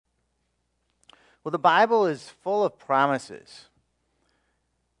Well, the Bible is full of promises.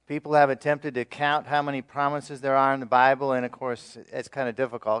 People have attempted to count how many promises there are in the Bible, and of course, it's kind of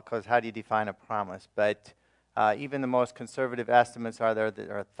difficult because how do you define a promise? But even the most conservative estimates are there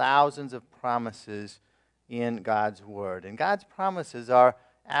are thousands of promises in God's Word. And God's promises are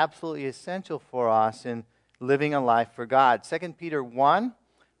absolutely essential for us in living a life for God. 2 Peter 1,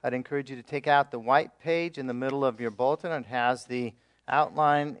 I'd encourage you to take out the white page in the middle of your bulletin. It has the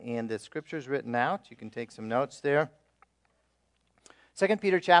outline and the scriptures written out. You can take some notes there. 2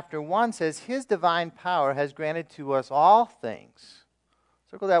 Peter chapter 1 says, His divine power has granted to us all things.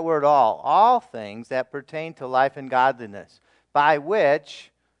 Circle that word all things that pertain to life and godliness, by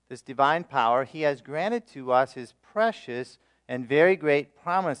which, this divine power, He has granted to us His precious and very great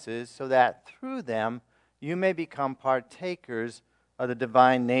promises, so that through them you may become partakers of the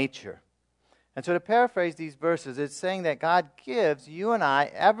divine nature. And so to paraphrase these verses, it's saying that God gives you and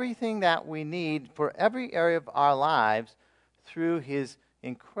I everything that we need for every area of our lives through His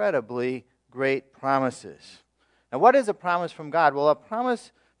incredibly great promises. Now, what is a promise from God? Well, a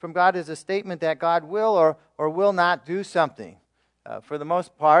promise from God is a statement that God will or will not do something. For the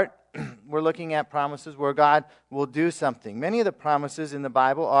most part, we're looking at promises where God will do something. Many of the promises in the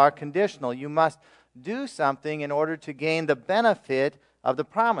Bible are conditional. You must do something in order to gain the benefit of the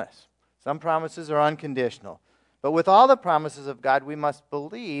promise. Some promises are unconditional. But with all the promises of God, we must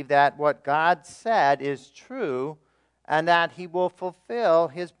believe that what God said is true and that He will fulfill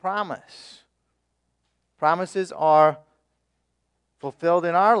His promise. Promises are fulfilled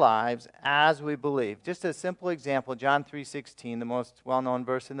in our lives as we believe. Just a simple example, John 3:16, the most well-known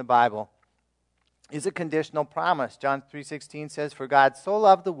verse in the Bible, is a conditional promise. John 3:16 says, For God so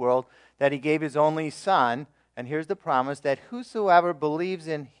loved the world that He gave His only Son, and here's the promise, that whosoever believes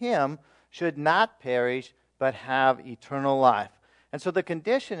in Him should not perish, but have eternal life. And so the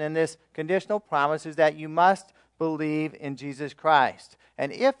condition in this conditional promise is that you must believe in Jesus Christ.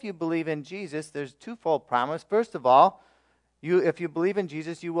 And if you believe in Jesus, there's a twofold promise. First of all, if you believe in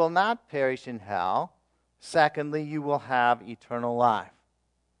Jesus, you will not perish in hell. Secondly, you will have eternal life.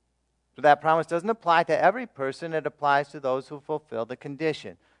 So that promise doesn't apply to every person. It applies to those who fulfill the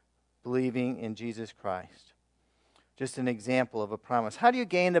condition, believing in Jesus Christ. Just an example of a promise. How do you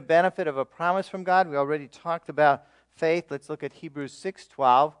gain the benefit of a promise from God? We already talked about faith. Let's look at Hebrews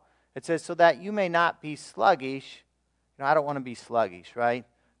 6:12. It says, so that you may not be sluggish. I don't want to be sluggish, right?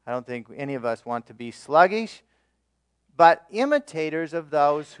 I don't think any of us want to be sluggish. But imitators of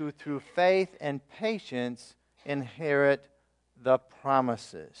those who through faith and patience inherit the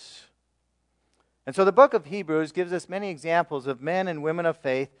promises. And so the book of Hebrews gives us many examples of men and women of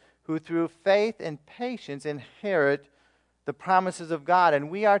faith who through faith and patience inherit the promises of God. And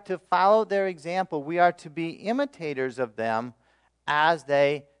we are to follow their example. We are to be imitators of them as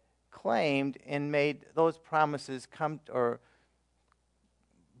they claimed and made those promises come, or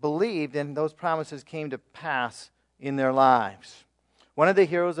believed, and those promises came to pass in their lives. One of the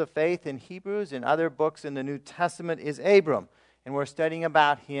heroes of faith in Hebrews and other books in the New Testament is Abram. And we're studying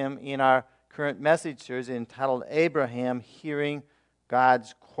about him in our current message series entitled Abraham Hearing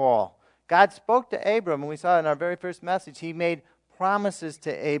God's Call. God spoke to Abram, and we saw in our very first message, He made promises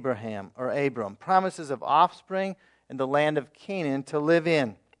to Abram, promises of offspring and the land of Canaan to live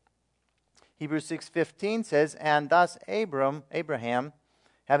in. Hebrews 6:15 says, and thus Abraham,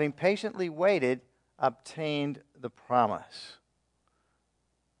 having patiently waited, obtained the promise.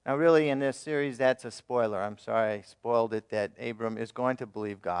 Now really in this series that's a spoiler. I'm sorry I spoiled it, that Abram is going to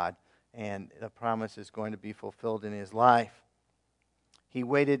believe God and the promise is going to be fulfilled in his life. He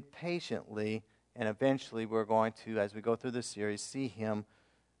waited patiently, and eventually we're going to, as we go through the series, see him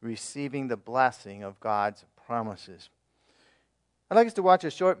receiving the blessing of God's promises. I'd like us to watch a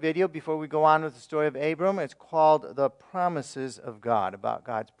short video before we go on with the story of Abram. It's called The Promises of God, about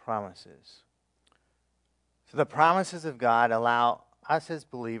God's promises. So the promises of God allow us as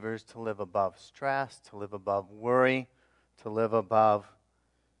believers to live above stress, to live above worry, to live above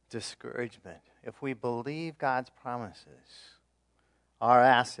discouragement. If we believe God's promises, our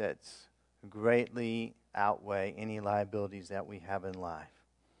assets greatly outweigh any liabilities that we have in life.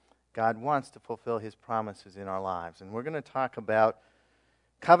 God wants to fulfill His promises in our lives. And we're going to talk about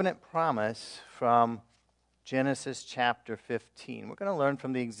covenant promise from Genesis chapter 15. We're going to learn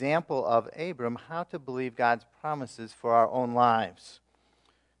from the example of Abram how to believe God's promises for our own lives.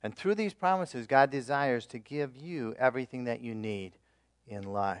 And through these promises, God desires to give you everything that you need in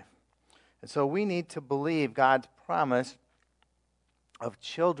life. And so we need to believe God's promise of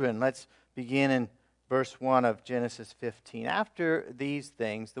children. Let's begin in verse 1 of Genesis 15. After these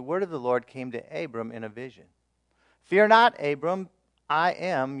things, the word of the Lord came to Abram in a vision. Fear not, Abram, I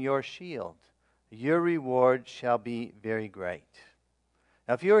am your shield, your reward shall be very great.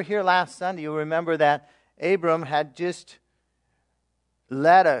 Now, if you were here last Sunday, you'll remember that Abram had just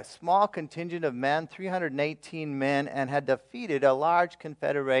led a small contingent of men, 318 men, and had defeated a large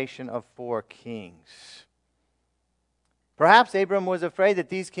confederation of 4 kings. Perhaps Abram was afraid that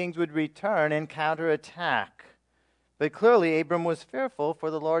these kings would return and counterattack. But clearly Abram was fearful, for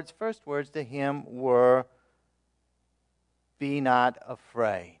the Lord's first words to him were, "Be not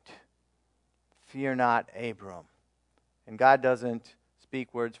afraid." Fear not, Abram. And God doesn't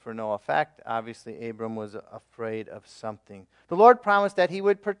speak words for no effect. Obviously, Abram was afraid of something. The Lord promised that he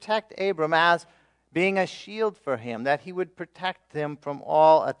would protect Abram as being a shield for him, that he would protect him from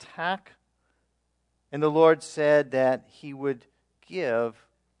all attack. And the Lord said that he would give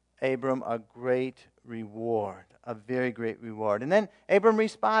Abram a great reward, a very great reward. And then Abram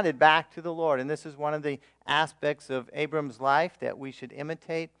responded back to the Lord. And this is one of the aspects of Abram's life that we should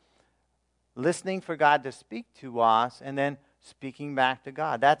imitate. Listening for God to speak to us and then speaking back to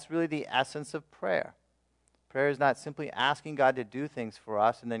God. That's really the essence of prayer. Prayer is not simply asking God to do things for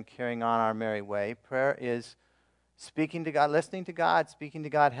us and then carrying on our merry way. Prayer is speaking to God, listening to God, speaking to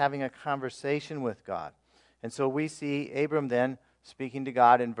God, having a conversation with God. And so we see Abram then speaking to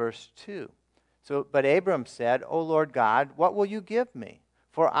God in verse 2. But Abram said, "O Lord God, what will you give me?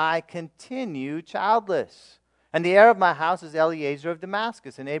 For I continue childless. And the heir of my house is Eliezer of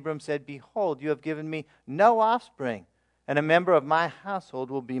Damascus." And Abram said, "Behold, you have given me no offspring, and a member of my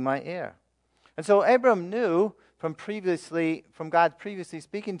household will be my heir." And so Abram knew from God previously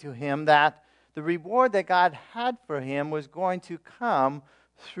speaking to him that the reward that God had for him was going to come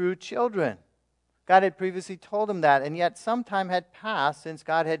through children. God had previously told him that, and yet some time had passed since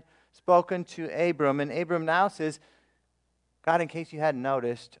God had spoken to Abram, and Abram now says, "God, in case you hadn't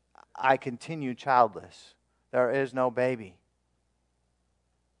noticed, I continue childless. There is no baby.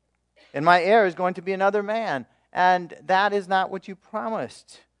 And my heir is going to be another man, and that is not what you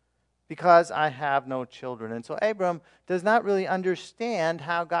promised, because I have no children." And so Abram does not really understand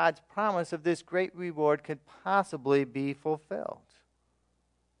how God's promise of this great reward could possibly be fulfilled.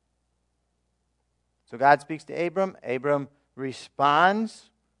 So God speaks to Abram. Abram responds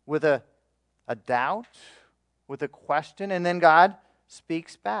with a doubt, with a question, and then God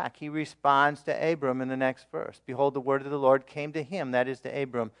speaks back. He responds to Abram in the next verse. "Behold, the word of the Lord came to him," that is to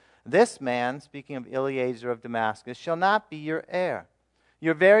Abram. "This man," speaking of Eliezer of Damascus, "shall not be your heir.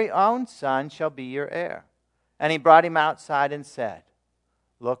 Your very own son shall be your heir." And he brought him outside and said,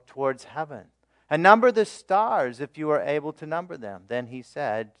 "Look towards heaven, and number the stars if you are able to number them." Then he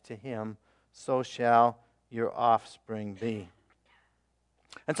said to him, "So shall your offspring be."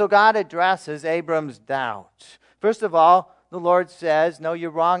 And so God addresses Abram's doubt. First of all, the Lord says, "No, you're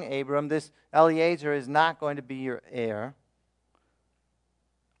wrong, Abram. This Eliezer is not going to be your heir.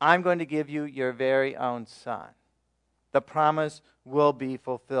 I'm going to give you your very own son. The promise will be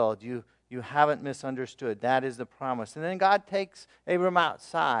fulfilled. You haven't misunderstood. That is the promise." And then God takes Abram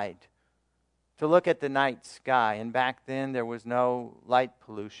outside to look at the night sky. And back then there was no light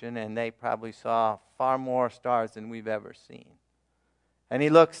pollution, and they probably saw far more stars than we've ever seen. And he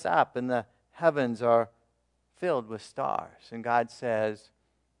looks up, and the heavens are filled with stars. And God says,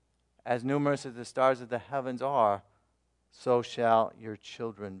 "As numerous as the stars of the heavens are, so shall your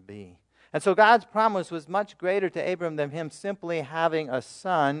children be." And so God's promise was much greater to Abram than him simply having a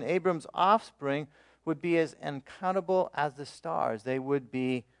son. Abram's offspring would be as uncountable as the stars. They would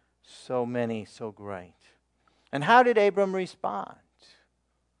be so many, so great. And how did Abram respond?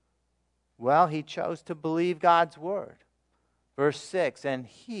 Well, he chose to believe God's word. Verse 6, "And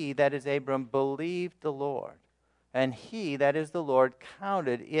he," that is Abram, "believed the Lord. And he," that is the Lord,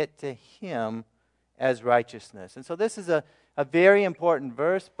 "counted it to him as righteousness." And so this is a very important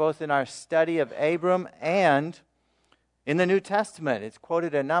verse, both in our study of Abram and in the New Testament. It's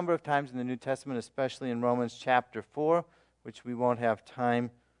quoted a number of times in the New Testament, especially in Romans chapter 4, which we won't have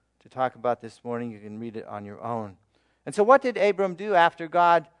time to talk about this morning. You can read it on your own. And so what did Abram do after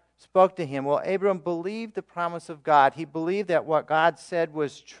God spoke to him? Well, Abram believed the promise of God. He believed that what God said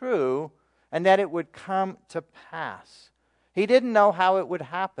was true and that it would come to pass. He didn't know how it would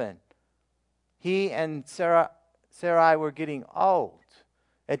happen. He and Sarai were getting old.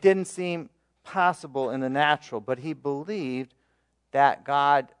 It didn't seem possible in the natural, but he believed that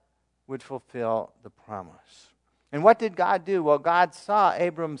God would fulfill the promise. And what did God do? Well, God saw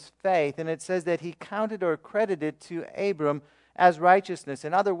Abram's faith, and it says that he counted or credited to Abram as righteousness.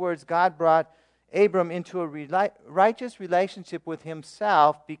 In other words, God brought Abram into a righteous relationship with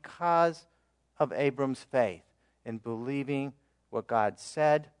himself because of Abram's faith in believing what God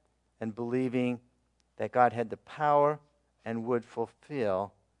said and believing that God had the power and would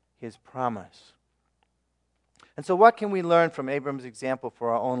fulfill his promise. And so what can we learn from Abram's example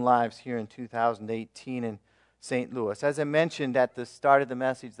for our own lives here in 2018 in St. Louis? As I mentioned at the start of the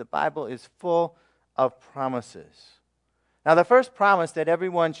message, the Bible is full of promises. Now, the first promise that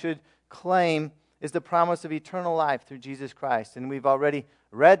everyone should claim is the promise of eternal life through Jesus Christ. And we've already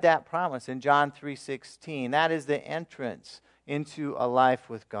read that promise in John 3:16. That is the entrance into a life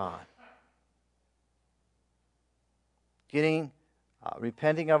with God.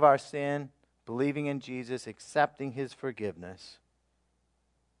 Repenting of our sin, believing in Jesus, accepting His forgiveness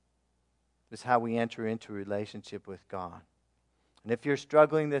is how we enter into a relationship with God. And if you're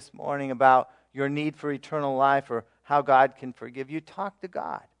struggling this morning about your need for eternal life or how God can forgive you, talk to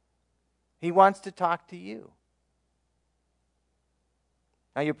God. He wants to talk to you.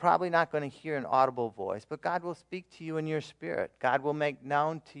 Now, you're probably not going to hear an audible voice, but God will speak to you in your spirit. God will make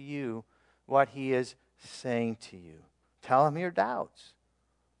known to you what He is saying to you. Tell Him your doubts.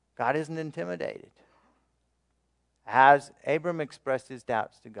 God isn't intimidated. As Abram expressed his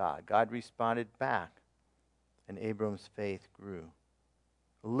doubts to God, God responded back, and Abram's faith grew.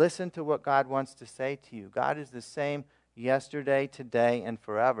 Listen to what God wants to say to you. God is the same yesterday, today, and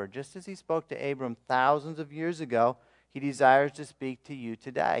forever. Just as He spoke to Abram thousands of years ago, He desires to speak to you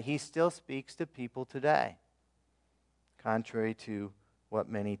today. He still speaks to people today, contrary to what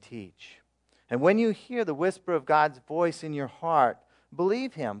many teach. And when you hear the whisper of God's voice in your heart,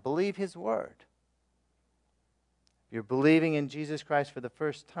 believe Him, believe His word. If you're believing in Jesus Christ for the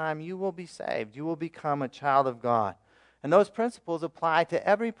first time, you will be saved. You will become a child of God. And those principles apply to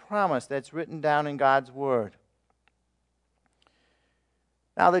every promise that's written down in God's word.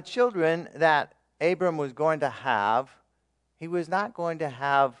 Now, the children that Abram was going to have, he was not going to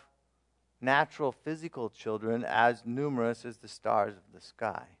have natural physical children as numerous as the stars of the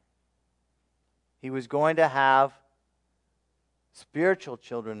sky. He was going to have spiritual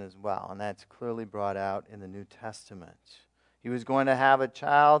children as well, and that's clearly brought out in the New Testament. He was going to have a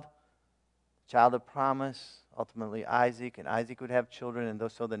child of promise, ultimately Isaac, and Isaac would have children,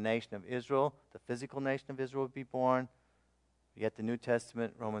 and so the nation of Israel, the physical nation of Israel, would be born. Yet the New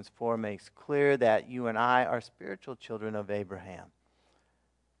Testament, Romans 4, makes clear that you and I are spiritual children of Abraham.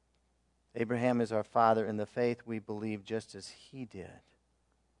 Abraham is our father in the faith. We believe just as he did.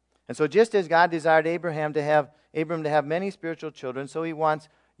 And so just as God desired Abram to have many spiritual children, so He wants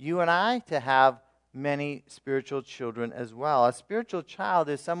you and I to have many spiritual children as well. A spiritual child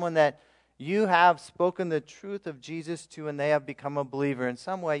is someone that you have spoken the truth of Jesus to, and they have become a believer. In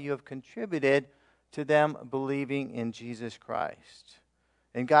some way, you have contributed to them believing in Jesus Christ.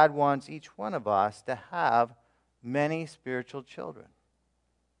 And God wants each one of us to have many spiritual children.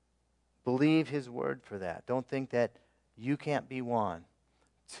 Believe His word for that. Don't think that you can't be one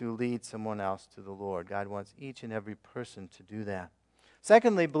to lead someone else to the Lord. God wants each and every person to do that.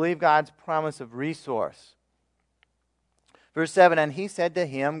 Secondly, believe God's promise of resource. Verse 7, and He said to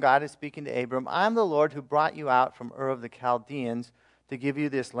him, God is speaking to Abram, I am the Lord who brought you out from Ur of the Chaldeans to give you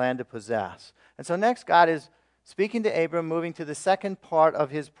this land to possess. And so next, God is speaking to Abram, moving to the second part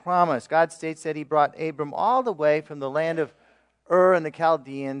of His promise. God states that He brought Abram all the way from the land of Ur and the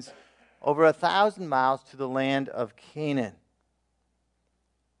Chaldeans over 1,000 miles to the land of Canaan.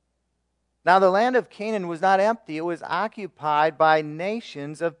 Now, the land of Canaan was not empty. It was occupied by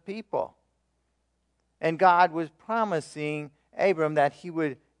nations of people. And God was promising Abram that He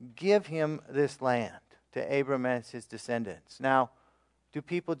would give him this land to Abram as his descendants. Now, do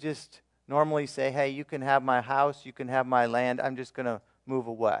people just normally say, hey, you can have my house, you can have my land, I'm just going to move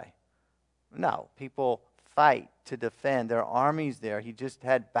away? No, people fight to defend. There are armies there. He just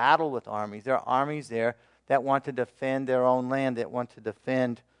had battle with armies. There are armies there that want to defend their own land, that want to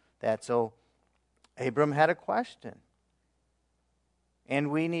defend that. So Abram had a question. And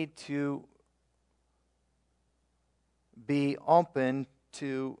we need to be open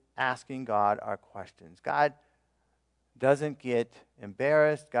to asking God our questions. God doesn't get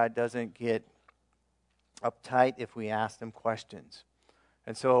embarrassed. God doesn't get uptight if we ask Him questions.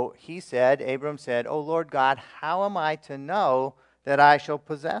 And so Abram said, "O Lord God, how am I to know that I shall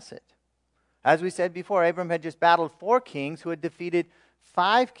possess it?" As we said before, Abram had just battled 4 kings who had defeated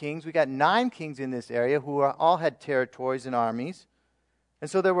 5 kings. We got 9 kings in this area who all had territories and armies. And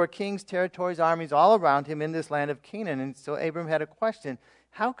so there were kings, territories, armies all around him in this land of Canaan. And so Abram had a question.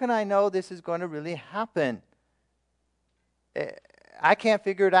 How can I know this is going to really happen? I can't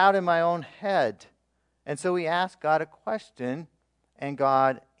figure it out in my own head. And so he asked God a question, and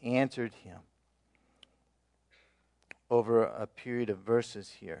God answered him over a period of verses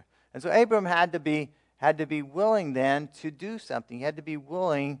here. And so Abram had to be willing then to do something. He had to be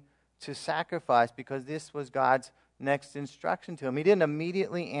willing to sacrifice because this was God's next instruction to him. He didn't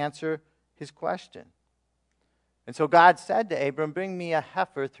immediately answer his question. And so God said to Abram, bring me a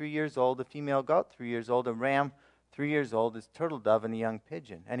heifer 3 years old, a female goat 3 years old, a ram 3 years old, a turtle dove, and a young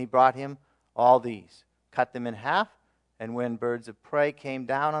pigeon. And he brought him all these, cut them in half, and when birds of prey came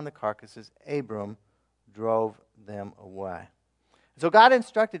down on the carcasses, Abram drove them away. So God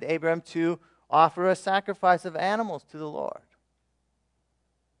instructed Abram to offer a sacrifice of animals to the Lord.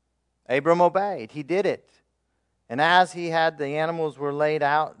 Abram obeyed. He did it. And as he had the animals were laid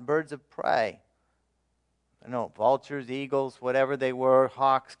out, birds of prey, vultures, eagles, whatever they were,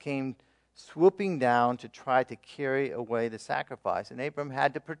 hawks came swooping down to try to carry away the sacrifice. And Abram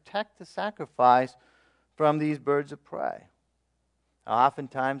had to protect the sacrifice from these birds of prey. Now,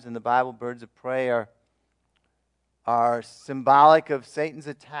 oftentimes in the Bible, birds of prey are symbolic of Satan's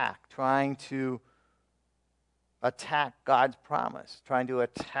attack, trying to attack God's promise, trying to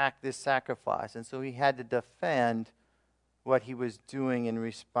attack this sacrifice. And so he had to defend what he was doing in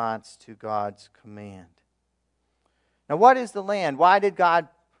response to God's command. Now, what is the land? Why did God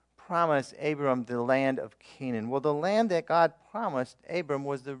promise Abram the land of Canaan? Well, the land that God promised Abram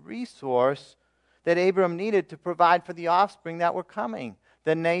was the resource that Abram needed to provide for the offspring that were coming,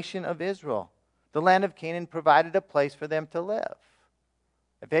 the nation of Israel. The land of Canaan provided a place for them to live.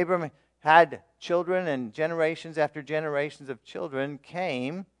 If Abram had children and generations after generations of children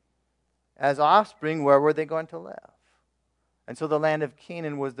came as offspring, where were they going to live? And so the land of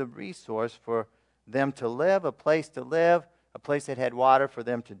Canaan was the resource for them to live, a place that had water for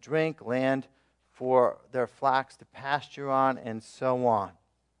them to drink, land for their flocks to pasture on, and so on.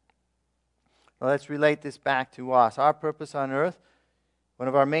 Now let's relate this back to us. Our purpose on earth, one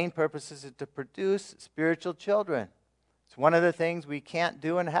of our main purposes is to produce spiritual children. It's one of the things we can't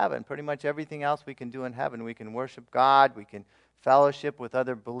do in heaven. Pretty much everything else we can do in heaven. We can worship God, we can fellowship with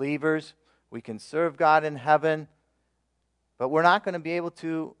other believers, we can serve God in heaven, but we're not going to be able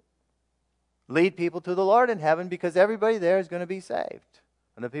to lead people to the Lord in heaven because everybody there is going to be saved.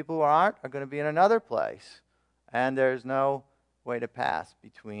 And the people who aren't are going to be in another place. And there's no way to pass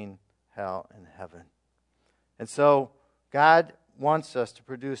between hell and heaven. And so God wants us to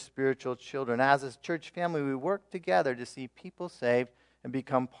produce spiritual children. As a church family, we work together to see people saved and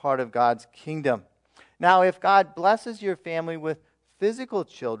become part of God's kingdom. Now, if God blesses your family with physical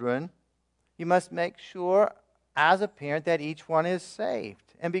children, you must make sure as a parent that each one is saved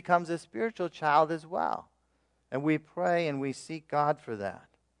and becomes a spiritual child as well. And we pray and we seek God for that.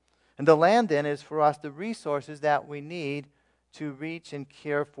 And the land then is for us the resources that we need to reach and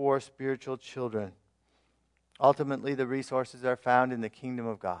care for spiritual children. Ultimately, the resources are found in the kingdom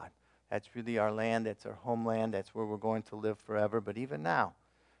of God. That's really our land, that's our homeland, that's where we're going to live forever. But even now,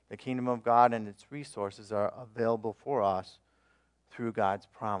 the kingdom of God and its resources are available for us through God's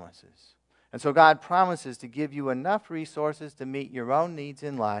promises. And so God promises to give you enough resources to meet your own needs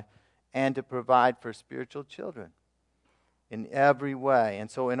in life and to provide for spiritual children in every way.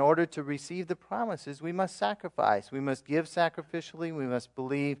 And so in order to receive the promises, we must sacrifice. We must give sacrificially. We must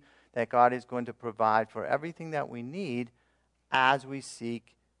believe that God is going to provide for everything that we need as we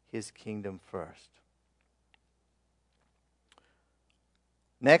seek His kingdom first.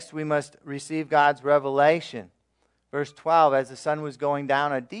 Next, we must receive God's revelation. Verse 12, as the sun was going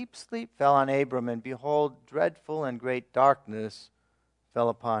down, a deep sleep fell on Abram, and behold, dreadful and great darkness fell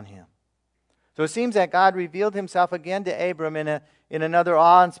upon him. So it seems that God revealed Himself again to Abram in another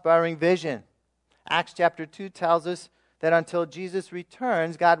awe-inspiring vision. Acts chapter 2 tells us that until Jesus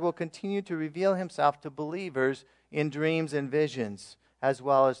returns, God will continue to reveal Himself to believers in dreams and visions, as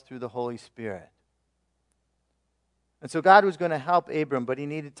well as through the Holy Spirit. And so God was going to help Abram, but he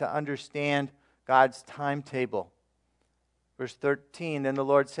needed to understand God's timetable. Verse 13, then the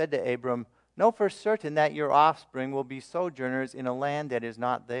Lord said to Abram, know for certain that your offspring will be sojourners in a land that is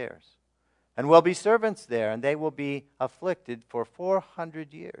not theirs, and will be servants there, and they will be afflicted for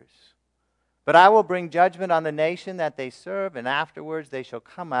 400 years. But I will bring judgment on the nation that they serve, and afterwards they shall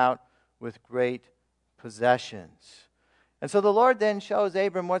come out with great possessions. And so the Lord then shows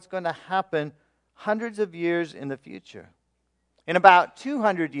Abram what's going to happen hundreds of years in the future. In about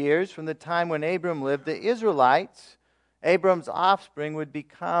 200 years from the time when Abram lived, the Israelites, Abram's offspring, would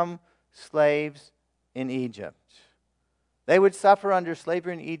become slaves in Egypt. They would suffer under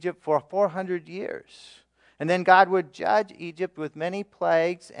slavery in Egypt for 400 years. And then God would judge Egypt with many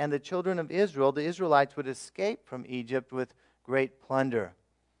plagues, and the children of Israel, the Israelites, would escape from Egypt with great plunder.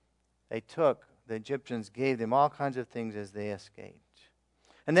 The Egyptians gave them all kinds of things as they escaped.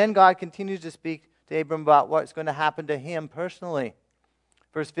 And then God continues to speak to Abram about what's going to happen to him personally.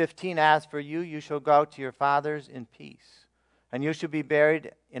 Verse 15, as for you, you shall go to your fathers in peace, and you shall be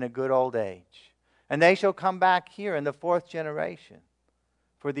buried in a good old age. And they shall come back here in the 4th generation.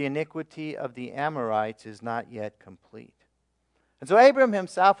 for the iniquity of the Amorites is not yet complete. And so Abram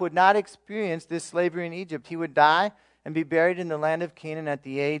himself would not experience this slavery in Egypt. He would die and be buried in the land of Canaan at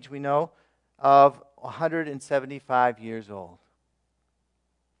the age, we know, of 175 years old.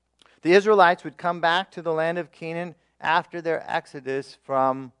 The Israelites would come back to the land of Canaan after their exodus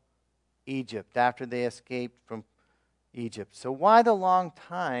from Egypt, after they escaped from Egypt. So why the long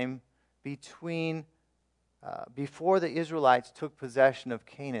time before the Israelites took possession of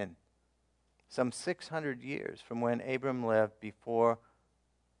Canaan? Some 600 years from when Abram lived before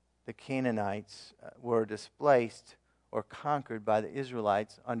the Canaanites were displaced or conquered by the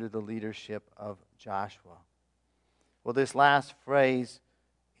Israelites under the leadership of Joshua. Well, this last phrase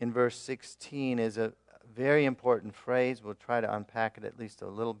in verse 16 is a very important phrase. We'll try to unpack it at least a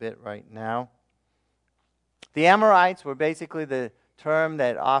little bit right now. The Amorites were basically the term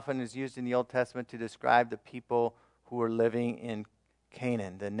that often is used in the Old Testament to describe the people who were living in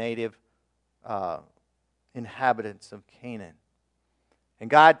Canaan, the native inhabitants of Canaan. And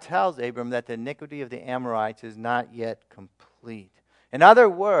God tells Abram that the iniquity of the Amorites is not yet complete. In other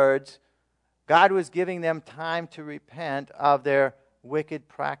words, God was giving them time to repent of their wicked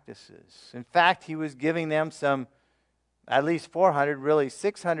practices. In fact, He was giving them some, at least 400, really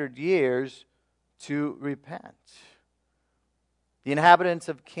 600 years to repent. The inhabitants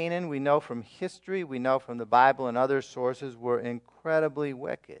of Canaan, we know from history, we know from the Bible and other sources, were incredibly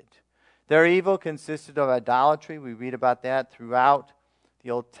wicked. Their evil consisted of idolatry. We read about that throughout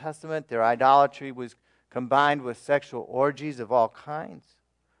the Old Testament. Their idolatry was combined with sexual orgies of all kinds.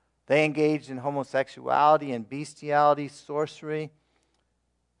 They engaged in homosexuality and bestiality, sorcery.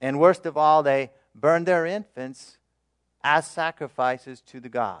 And worst of all, they burned their infants as sacrifices to the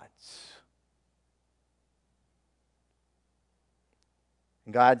gods.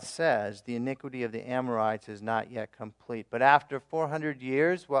 God says the iniquity of the Amorites is not yet complete. But after 400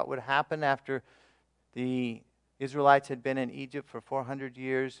 years, what would happen after the Israelites had been in Egypt for 400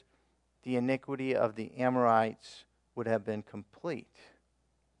 years? The iniquity of the Amorites would have been complete.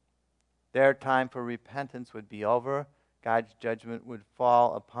 Their time for repentance would be over. God's judgment would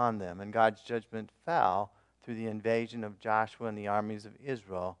fall upon them. And God's judgment fell through the invasion of Joshua and the armies of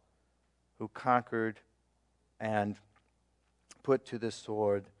Israel, who conquered and put to the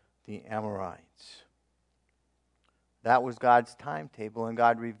sword the Amorites. That was God's timetable, and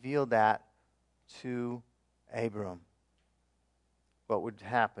God revealed that to Abram, what would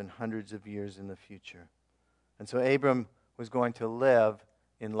happen hundreds of years in the future. And so Abram was going to live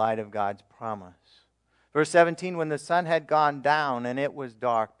in light of God's promise. Verse 17, when the sun had gone down and it was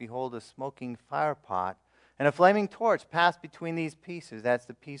dark, behold, a smoking firepot and a flaming torch passed between these pieces. That's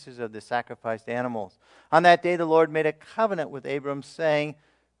the pieces of the sacrificed animals. On that day the Lord made a covenant with Abram, saying,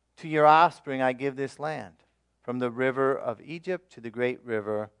 to your offspring I give this land, from the river of Egypt to the great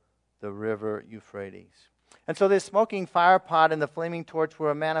river, the river Euphrates. And so this smoking firepot and the flaming torch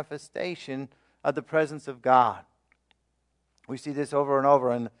were a manifestation of the presence of God. We see this over and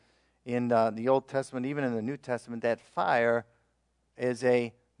over in the Old Testament, even in the New Testament, that fire is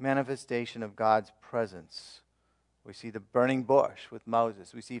a manifestation of God's presence. We see the burning bush with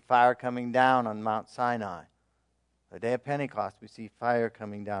Moses. We see fire coming down on Mount Sinai. The day of Pentecost, we see fire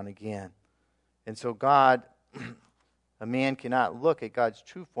coming down again. And so God, a man cannot look at God's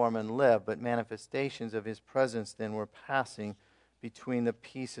true form and live, but manifestations of His presence then were passing between the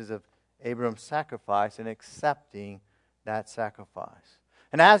pieces of Abram's sacrifice and accepting that sacrifice.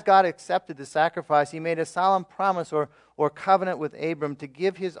 And as God accepted the sacrifice, He made a solemn promise or covenant with Abram to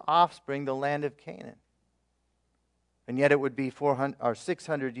give his offspring the land of Canaan. And yet it would be 400 or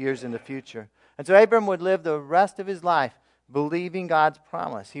 600 years in the future. And so Abram would live the rest of his life believing God's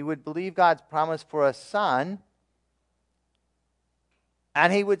promise. He would believe God's promise for a son,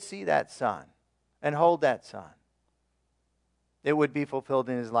 and he would see that son and hold that son. It would be fulfilled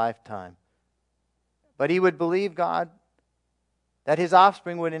in his lifetime. But he would believe God that his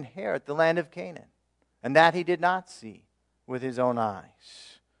offspring would inherit the land of Canaan. And that he did not see with his own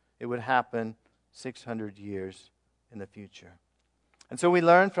eyes. It would happen 600 years in the future. And so we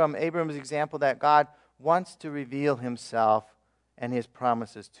learn from Abram's example that God wants to reveal Himself and His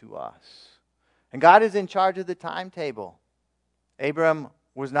promises to us. And God is in charge of the timetable. Abram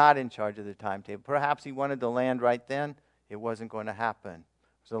was not in charge of the timetable. Perhaps he wanted the land right then. It wasn't going to happen.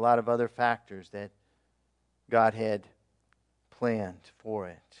 There's a lot of other factors that God had planned for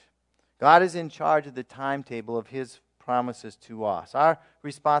it. God is in charge of the timetable of His promises to us. Our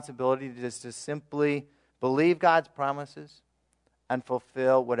responsibility is to simply believe God's promises and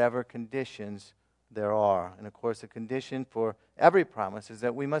fulfill whatever conditions there are. And of course, the condition for every promise is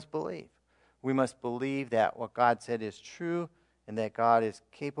that we must believe. We must believe that what God said is true and that God is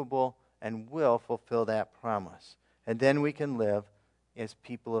capable and will fulfill that promise. And then we can live as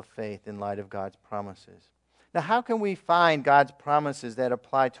people of faith in light of God's promises. Now, how can we find God's promises that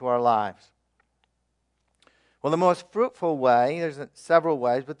apply to our lives? Well, the most fruitful way, there's several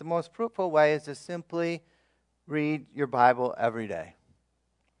ways, but the most fruitful way is to simply read your Bible every day.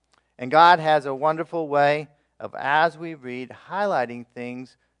 And God has a wonderful way of, as we read, highlighting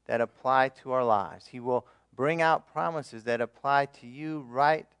things that apply to our lives. He will bring out promises that apply to you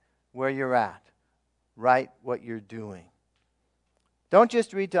right where you're at, right what you're doing. Don't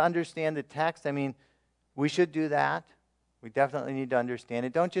just read to understand the text. I mean, we should do that. We definitely need to understand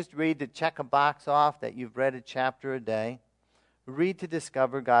it. Don't just read to check a box off that you've read a chapter a day. Read to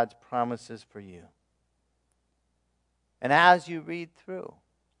discover God's promises for you. And as you read through,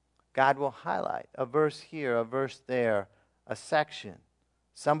 God will highlight a verse here, a verse there, a section,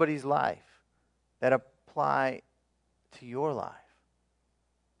 somebody's life that apply to your life.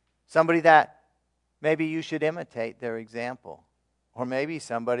 Somebody that maybe you should imitate their example. Or maybe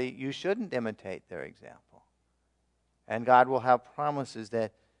somebody you shouldn't imitate their example. And God will have promises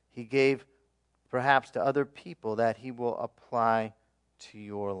that He gave perhaps to other people that He will apply to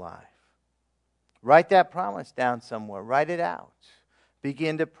your life. Write that promise down somewhere. Write it out.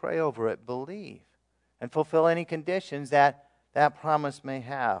 Begin to pray over it. Believe. And fulfill any conditions that that promise may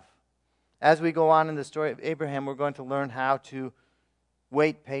have. As we go on in the story of Abraham, we're going to learn how to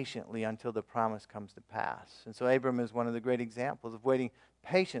wait patiently until the promise comes to pass. And so Abram is one of the great examples of waiting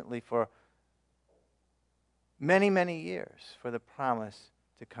patiently for many, many years for the promise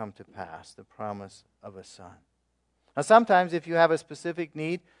to come to pass, the promise of a son. Now sometimes if you have a specific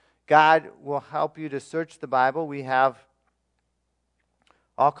need, God will help you to search the Bible. We have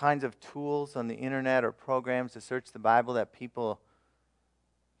all kinds of tools on the internet or programs to search the Bible that people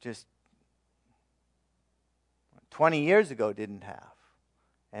just 20 years ago didn't have.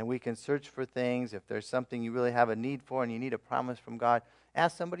 And we can search for things. If there's something you really have a need for and you need a promise from God,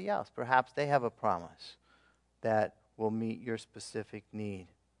 ask somebody else. Perhaps they have a promise that will meet your specific need.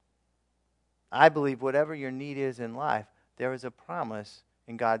 I believe whatever your need is in life, there is a promise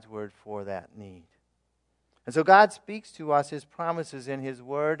in God's Word for that need. And so God speaks to us His promises in His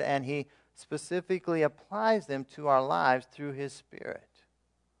Word, and He specifically applies them to our lives through His Spirit.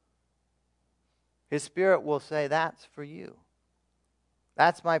 His Spirit will say, that's for you.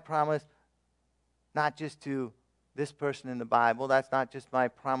 That's my promise, not just to this person in the Bible. That's not just my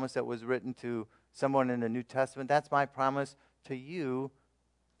promise that was written to someone in the New Testament. That's my promise to you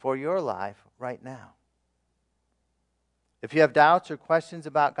for your life right now. If you have doubts or questions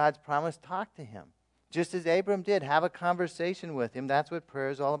about God's promise, talk to Him. Just as Abram did, have a conversation with Him. That's what prayer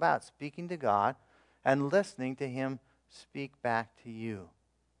is all about, speaking to God and listening to Him speak back to you.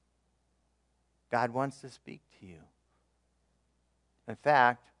 God wants to speak to you. In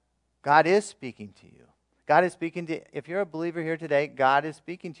fact, God is speaking to you. God is speaking to, if you're a believer here today, God is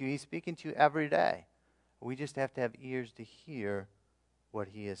speaking to you. He's speaking to you every day. We just have to have ears to hear what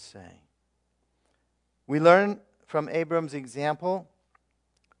He is saying. We learn from Abram's example,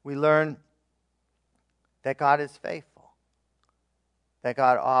 we learn that God is faithful. That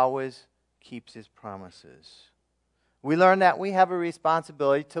God always keeps His promises. We learn that we have a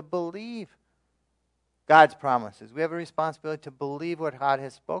responsibility to believe God's promises. We have a responsibility to believe what God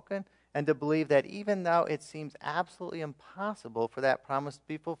has spoken and to believe that even though it seems absolutely impossible for that promise to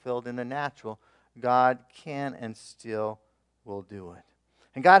be fulfilled in the natural, God can and still will do it.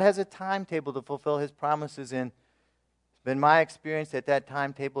 And God has a timetable to fulfill His promises in. It's been my experience that that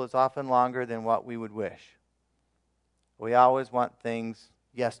timetable is often longer than what we would wish. We always want things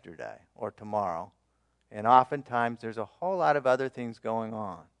yesterday or tomorrow. And oftentimes there's a whole lot of other things going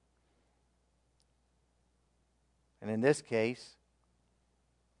on. And in this case,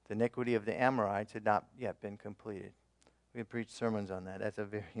 the iniquity of the Amorites had not yet been completed. We have preached sermons on that. That's a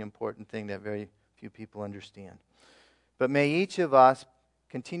very important thing that very few people understand. But may each of us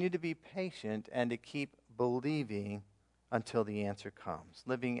continue to be patient and to keep believing until the answer comes.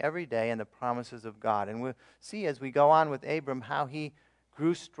 Living every day in the promises of God. And we'll see as we go on with Abram how he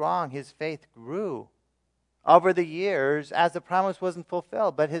grew strong. His faith grew over the years as the promise wasn't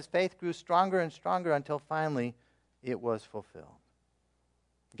fulfilled. But his faith grew stronger and stronger until finally it was fulfilled.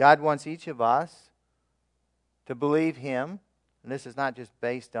 God wants each of us to believe Him. And this is not just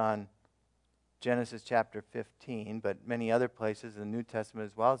based on Genesis chapter 15, but many other places in the New Testament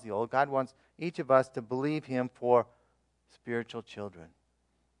as well as the Old. God wants each of us to believe Him for spiritual children.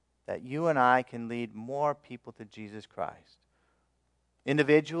 That you and I can lead more people to Jesus Christ.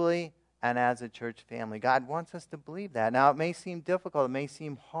 Individually and as a church family. God wants us to believe that. Now, it may seem difficult, it may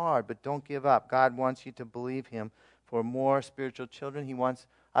seem hard, but don't give up. God wants you to believe Him for more spiritual children. He wants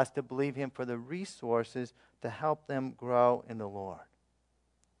us to believe Him for the resources to help them grow in the Lord.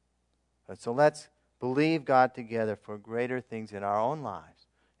 So let's believe God together for greater things in our own lives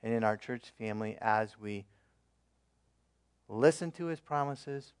and in our church family as we listen to His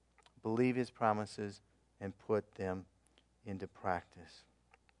promises, believe His promises, and put them into practice.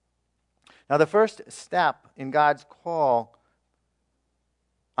 Now, the first step in God's call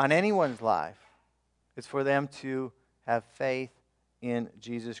on anyone's life is for them to have faith in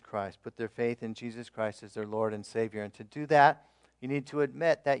Jesus Christ, put their faith in Jesus Christ as their Lord and Savior. And to do that, you need to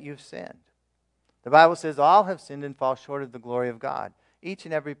admit that you've sinned. The Bible says all have sinned and fall short of the glory of God. Each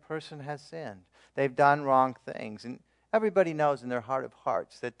and every person has sinned. They've done wrong things. And everybody knows in their heart of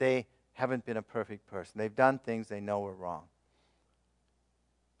hearts that they haven't been a perfect person. They've done things they know are wrong.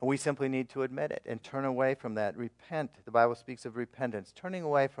 And we simply need to admit it and turn away from that. Repent. The Bible speaks of repentance. Turning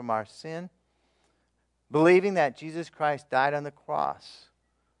away from our sin, believing that Jesus Christ died on the cross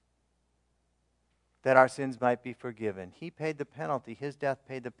that our sins might be forgiven. He paid the penalty. His death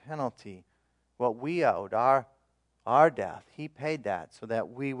paid the penalty. What we owed, our death, He paid that so that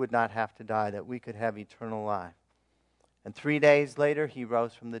we would not have to die, that we could have eternal life. And 3 days later, He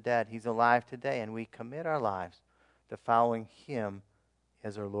rose from the dead. He's alive today, and we commit our lives to following Him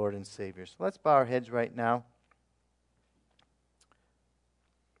as our Lord and Savior. So let's bow our heads right now.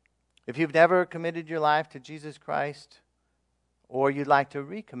 If you've never committed your life to Jesus Christ, or you'd like to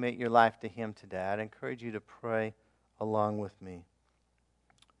recommit your life to Him today, I'd encourage you to pray along with me.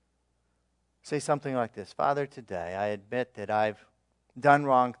 Say something like this: Father, today I admit that I've done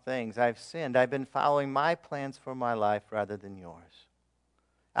wrong things. I've sinned. I've been following my plans for my life rather than yours.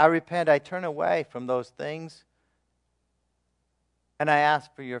 I repent. I turn away from those things, and I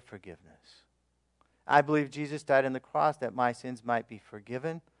ask for your forgiveness. I believe Jesus died on the cross that my sins might be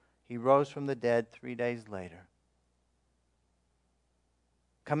forgiven. He rose from the dead 3 days later.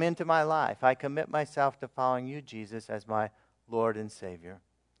 Come into my life. I commit myself to following you, Jesus, as my Lord and Savior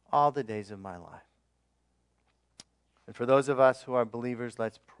all the days of my life. And for those of us who are believers,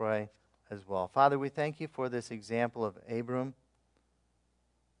 let's pray as well. Father, we thank you for this example of Abram,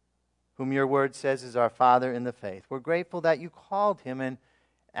 whom your word says is our father in the faith. We're grateful that you called him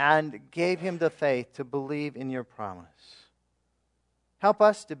and gave him the faith to believe in your promise. Help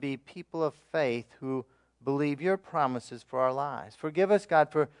us to be people of faith who believe your promises for our lives. Forgive us, God,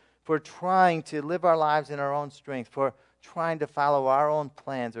 for trying to live our lives in our own strength, for trying to follow our own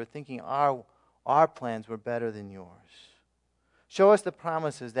plans or thinking our plans were better than yours. Show us the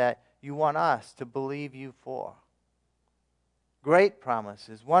promises that you want us to believe you for. Great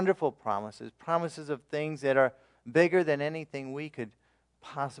promises, wonderful promises, promises of things that are bigger than anything we could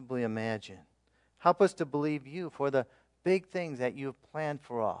possibly imagine. Help us to believe you for the big things that you have planned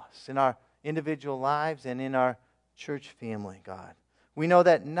for us in our individual lives and in our church family, God. We know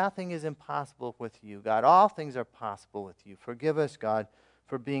that nothing is impossible with you, God. All things are possible with you. Forgive us, God,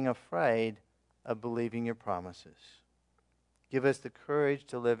 for being afraid of believing your promises. Give us the courage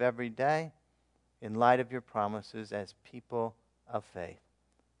to live every day in light of your promises as people of faith.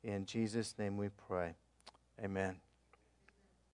 In Jesus' name we pray. Amen.